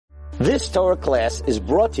This Torah class is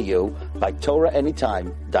brought to you by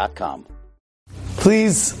TorahAnytime.com.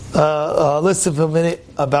 Please listen for a minute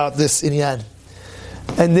about this inyan.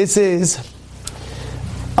 And this is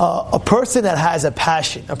a person that has a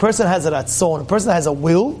passion, a person that has a ratzon, a person that has a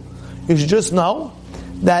will. You should just know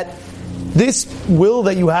that this will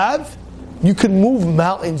that you have, you can move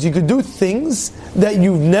mountains, you could do things that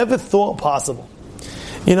you've never thought possible.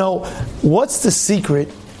 You know, what's the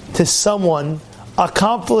secret to someone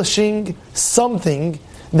accomplishing something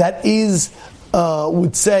that is,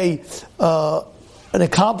 would say, an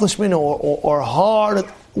accomplishment or hard?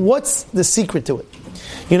 What's the secret to it?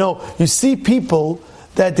 You know, you see people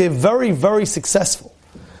that they're very, very successful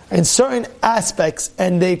in certain aspects,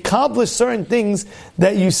 and they accomplish certain things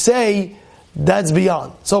that you say that's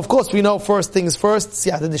beyond. So of course we know first things first,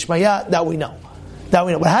 siyata dishmaya, that we know.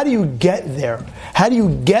 But how do you get there? How do you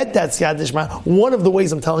get that siyata dishmaya? One of the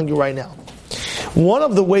ways I'm telling you right now. One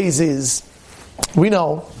of the ways is, we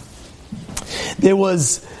know, there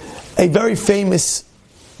was a very famous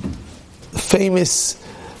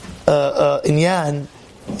inyan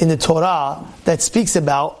in the Torah that speaks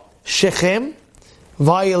about Shechem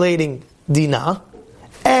violating Dinah,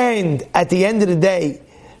 and at the end of the day,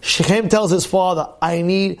 Shechem tells his father, I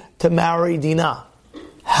need to marry Dinah.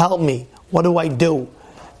 Help me. What do I do?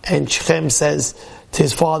 And Shechem says to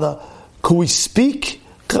his father, could we speak?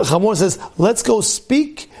 Chamor says, let's go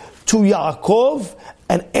speak to Yaakov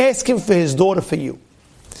and ask him for his daughter for you.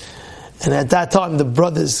 And at that time, the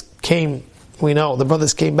brothers came, we know, the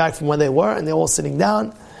brothers came back from where they were, and they're all sitting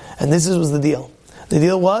down, and this was the deal. The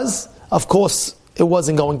deal was, of course, it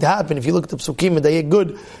wasn't going to happen. If you look at the Psukim, Medayek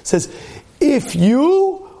Good says, if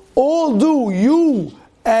you all do, you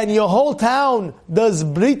and your whole town does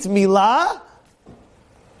Brit Milah,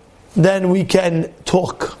 then we can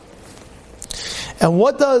talk. And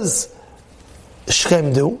what does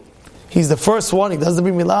Shechem do? He's the first one, he does the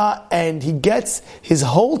Brit Milah, and he gets his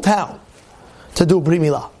whole town to do Brit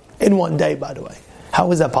Milah. In one day, by the way.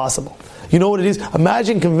 How is that possible? You know what it is?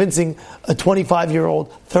 Imagine convincing a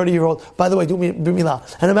 25-year-old, 30-year-old, by the way, do Brit Milah.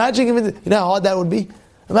 And imagine convincing, you know how hard that would be?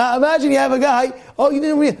 Imagine you have a guy, oh, you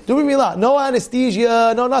didn't do Brit Milah. No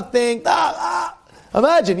anesthesia, no nothing.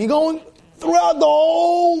 Imagine, you're going throughout the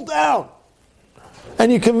whole town.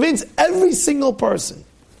 And you convince every single person.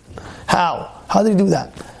 How? How do you do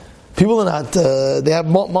that? People are not, they have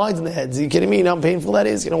minds in their heads. Are you kidding me? You know how painful that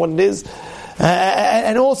is? You know what it is?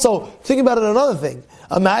 And also, think about it another thing.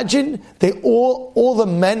 Imagine all the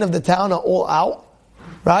men of the town are all out.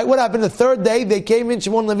 Right? What happened the third day? They came in,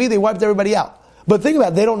 Shimon Levi, they wiped everybody out. But think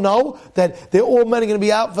about it, they don't know that they're all men are going to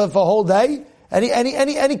be out for a whole day.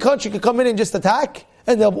 Any country could come in and just attack,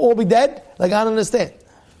 and they'll all be dead. Like, I don't understand.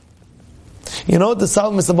 You know what the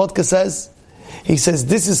Psalmist Sabotka says? He says,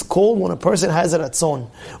 this is called when a person has a ratzon,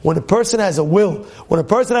 when a person has a will, when a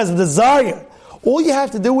person has a desire. All you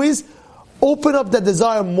have to do is open up that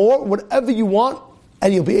desire more, whatever you want,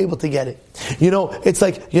 and you'll be able to get it. You know, it's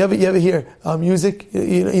like, you ever hear music?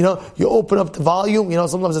 You know, you open up the volume, you know,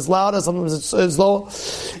 sometimes it's louder, sometimes it's lower.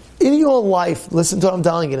 In your life, listen to what I'm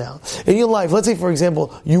telling you now. In your life, let's say for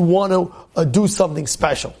example, you want to do something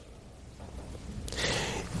special.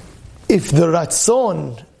 If the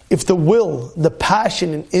ratzon, if the will, the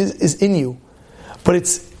passion is in you, but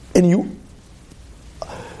it's in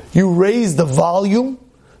you raise the volume,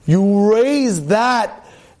 you raise that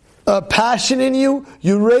passion in you,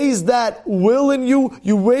 you raise that will in you,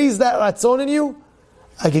 you raise that ratzon in you,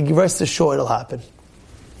 I can rest assured it'll happen.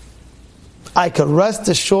 I can rest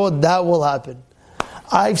assured that will happen.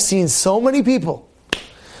 I've seen so many people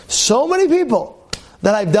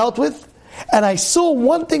that I've dealt with, and I saw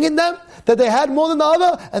one thing in them that they had more than the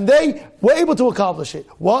other, and they were able to accomplish it.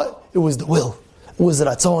 What? It was the will. It was the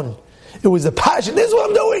ratzon. It was the passion. This is what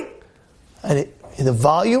I'm doing. And the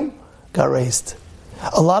volume got raised.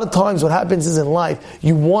 A lot of times what happens is in life,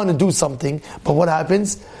 you want to do something, but what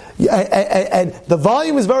happens? And the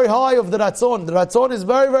volume is very high of the ratzon. The ratzon is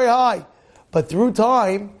very, very high. But through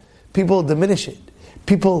time, people diminish it.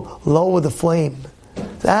 People lower the flame.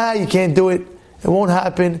 You can't do it. It won't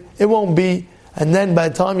happen. It won't be. And then by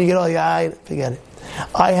the time you get forget it.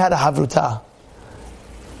 I had a havruta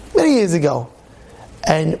many years ago.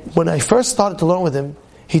 And when I first started to learn with him,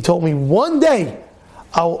 he told me one day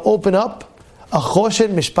I will open up a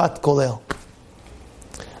choshen mishpat kolel.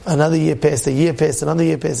 Another year passed, a year passed, another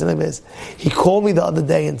year passed, another year passed. He called me the other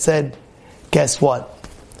day and said, guess what?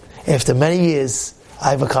 After many years,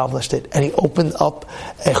 I've accomplished it. And he opened up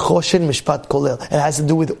a choshen mishpat kolel. It has to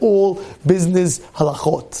do with all business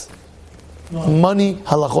halachot. Money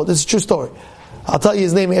halachot. This is a true story. I'll tell you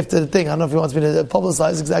his name after the thing. I don't know if he wants me to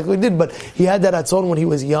publicize exactly what he did, but he had that atzon when he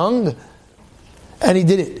was young, and he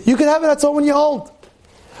did it. You can have an atzon when you're old.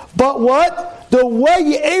 But what? The way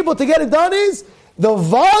you're able to get it done is the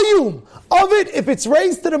volume of it. If it's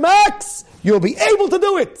raised to the max, you'll be able to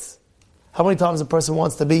do it. How many times a person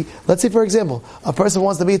wants to be, let's say for example, a person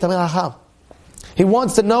wants to be a Talmid Chacham. He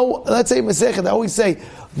wants to know, let's say Masechet, I always say,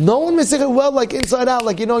 know Masechet well, like inside out,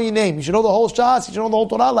 like you know your name. You should know the whole Shas, you should know the whole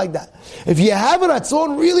Torah like that. If you have an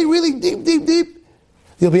atzon really, really deep,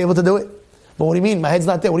 you'll be able to do it. But what do you mean? My head's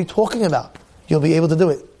not there. What are you talking about? You'll be able to do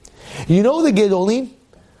it. You know the Gedolim?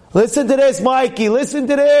 Listen to this, Mikey, listen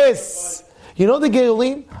to this. You know the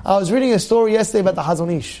Gedolim? I was reading a story yesterday about the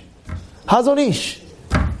Hazon Ish. Hazon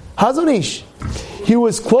Ish. He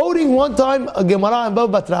was quoting one time a Gemara in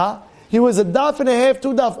Bava Batra. He was a daf and a half,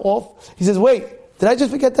 2 daf off. He says, wait, did I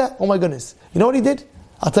just forget that? Oh my goodness. You know what he did?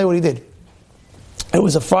 I'll tell you what he did. It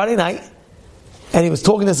was a Friday night, and he was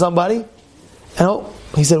talking to somebody, and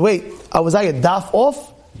he said, wait, was I a daf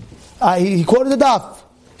off? He quoted the daf.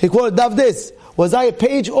 He quoted daf this. Was I a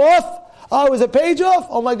page off? Oh, I was a page off?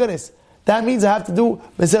 Oh my goodness. That means I have to do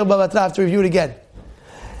Masechet Bava Batra, I have to review it again.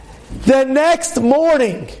 The next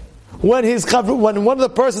morning, when one of the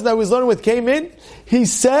persons that I was learning with came in, he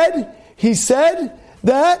said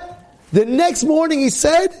that the next morning he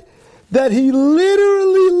said that he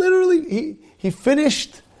literally he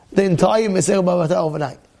finished the entire Masechet Bava Batra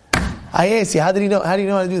overnight. I asked you, how do you know how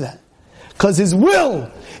to do that? Because his will,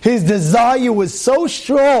 his desire was so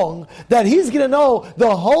strong that he's going to know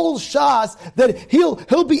the whole Shas, that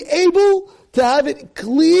he'll be able to have it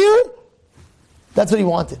clear. That's what he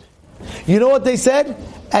wanted. You know what they said?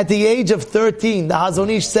 At the age of 13, the Hazon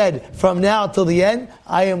Ish said, from now till the end,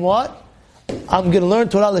 I am what? I'm going to learn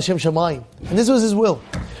Torah L'Shem Shamayim. And this was his will.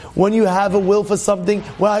 When you have a will for something,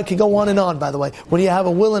 well, I could go on and on, by the way. When you have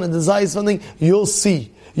a will and a desire for something, you'll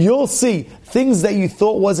see things that you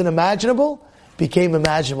thought wasn't imaginable became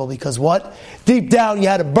imaginable. Because what? Deep down you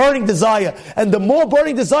had a burning desire. And the more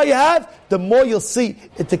burning desire you have, the more you'll see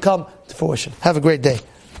it to come to fruition. Have a great day.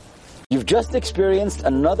 You've just experienced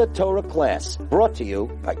another Torah class brought to you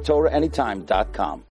by TorahAnytime.com.